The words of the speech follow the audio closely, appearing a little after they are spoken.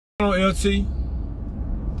on LT?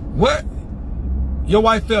 What? Your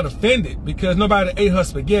wife felt offended because nobody ate her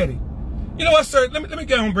spaghetti. You know what, sir? Let me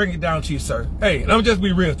go and bring it down to you, sir. Hey, let me just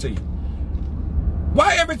be real to you.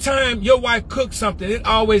 Why every time your wife cooks something, it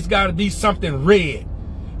always got to be something red?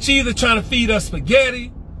 She either trying to feed us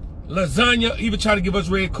spaghetti, lasagna, even trying to give us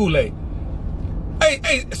red Kool-Aid.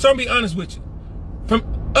 Hey, so I'm be honest with you.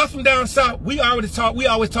 From down south, we always taught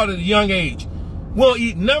at a young age. We don't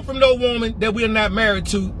eat nothing from no woman that we're not married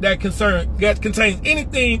to that contains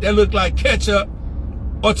anything that looks like ketchup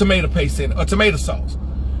or tomato paste in it, or tomato sauce.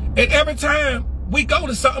 And every time we go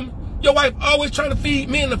to something, your wife always trying to feed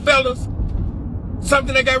me and the fellas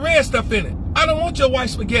something that got red stuff in it. I don't want your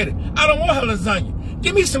wife's spaghetti. I don't want her lasagna.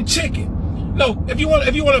 Give me some chicken. No, if you want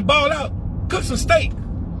to ball out, cook some steak.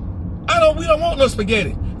 We don't want no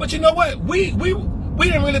spaghetti. But you know what? We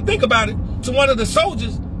didn't really think about it. To one of the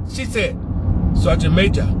soldiers, she said, "Sergeant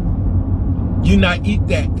Major, you not eat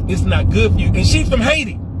that. It's not good for you." And she's from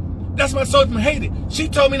Haiti. That's my soldier from Haiti. She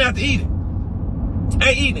told me not to eat it. I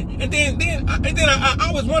ain't eating it. And then I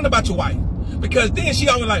always wonder about your wife. Because then she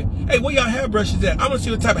always like, "Hey, where y'all hairbrushers at? I want to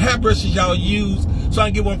see what type of hairbrushes y'all use so I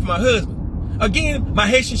can get one for my husband." Again, my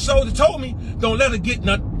Haitian soldier told me, don't let her get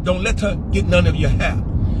none of your hair.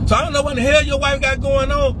 So I don't know what the hell your wife got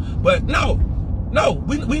going on, but no,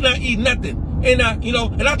 we not eating nothing. And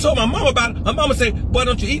and I told my mom about it. My mama said, "Boy,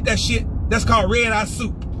 don't you eat that shit. That's called red eye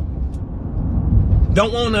soup.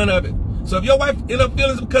 Don't want none of it." So if your wife end up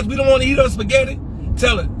feeling because we don't want to eat her spaghetti,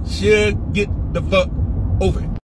 tell her she'll get the fuck over it.